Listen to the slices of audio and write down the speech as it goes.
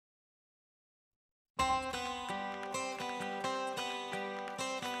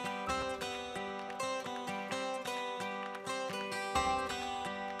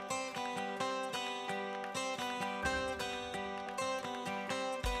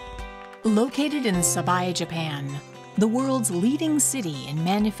Located in Sabai, Japan, the world's leading city in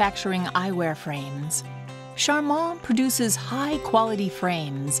manufacturing eyewear frames, Charmant produces high-quality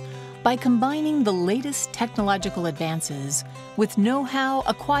frames by combining the latest technological advances with know-how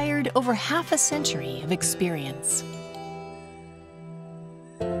acquired over half a century of experience.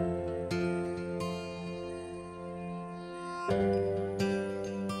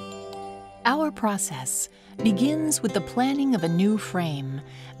 Our process begins with the planning of a new frame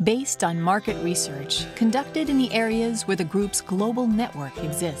based on market research conducted in the areas where the group's global network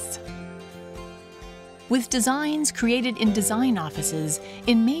exists. With designs created in design offices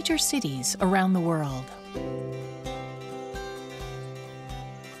in major cities around the world.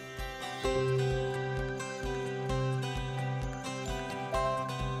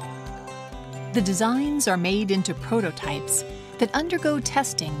 The designs are made into prototypes that undergo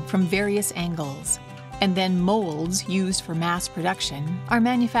testing from various angles, and then molds used for mass production are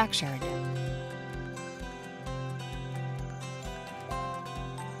manufactured.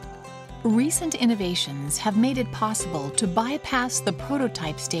 Recent innovations have made it possible to bypass the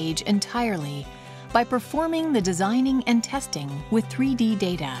prototype stage entirely by performing the designing and testing with 3D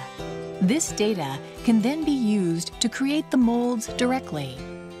data. This data can then be used to create the molds directly.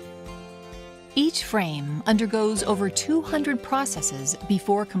 Each frame undergoes over 200 processes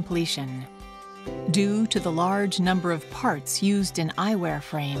before completion. Due to the large number of parts used in eyewear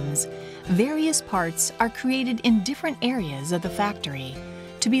frames, various parts are created in different areas of the factory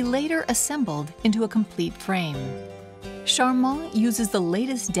to be later assembled into a complete frame. Charmant uses the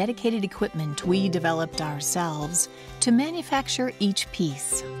latest dedicated equipment we developed ourselves to manufacture each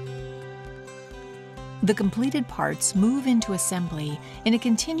piece. The completed parts move into assembly in a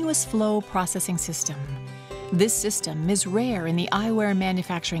continuous flow processing system. This system is rare in the eyewear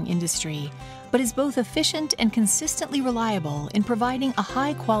manufacturing industry, but is both efficient and consistently reliable in providing a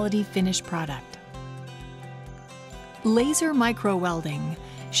high-quality finished product. Laser micro-welding,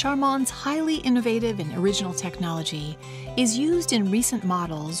 Charmant's highly innovative and original technology, is used in recent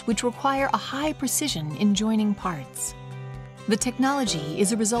models which require a high precision in joining parts. The technology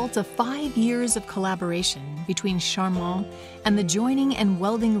is a result of 5 years of collaboration between Charmant and the Joining and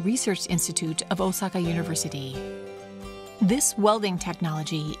Welding Research Institute of Osaka University. This welding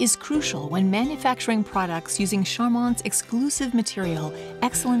technology is crucial when manufacturing products using Charmant's exclusive material,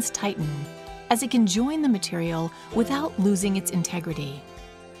 Excellence Titan, as it can join the material without losing its integrity.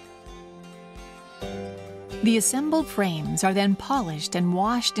 The assembled frames are then polished and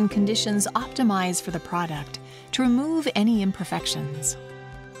washed in conditions optimized for the product to remove any imperfections.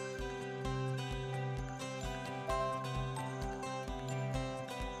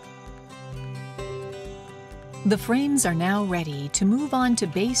 The frames are now ready to move on to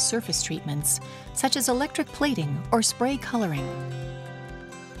base surface treatments, such as electric plating or spray coloring.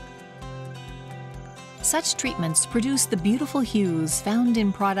 Such treatments produce the beautiful hues found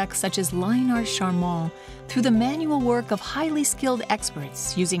in products such as Line Art Charmant through the manual work of highly skilled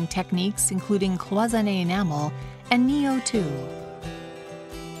experts using techniques including cloisonné enamel and Neo 2.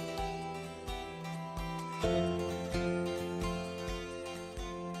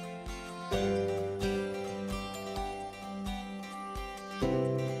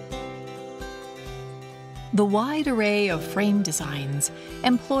 The wide array of frame designs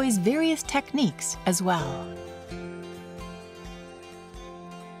employs various techniques as well.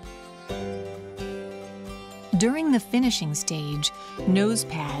 During the finishing stage, nose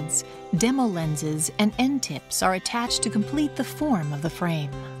pads, demo lenses, and end tips are attached to complete the form of the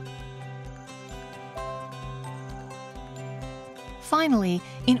frame. Finally,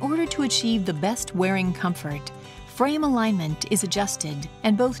 in order to achieve the best wearing comfort, frame alignment is adjusted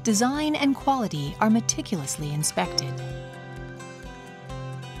and both design and quality are meticulously inspected.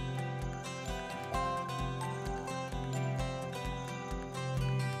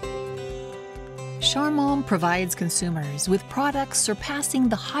 Charmant provides consumers with products surpassing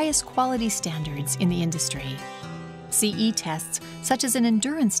the highest quality standards in the industry. CE tests, such as an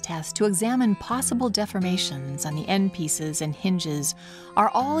endurance test to examine possible deformations on the end pieces and hinges, are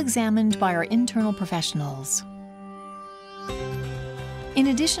all examined by our internal professionals. In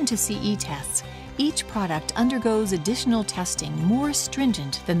addition to CE tests, each product undergoes additional testing more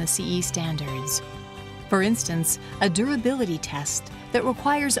stringent than the CE standards. For instance, a durability test that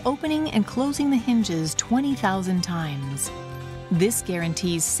requires opening and closing the hinges 20,000 times. This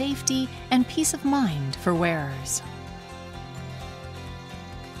guarantees safety and peace of mind for wearers.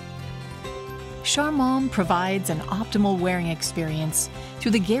 Charmant provides an optimal wearing experience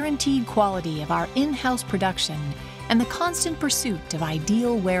through the guaranteed quality of our in-house production and the constant pursuit of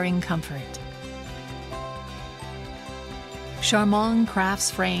ideal wearing comfort. Charmant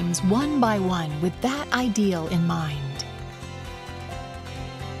crafts frames one by one with that ideal in mind.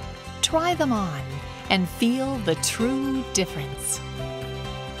 Try them on and feel the true difference.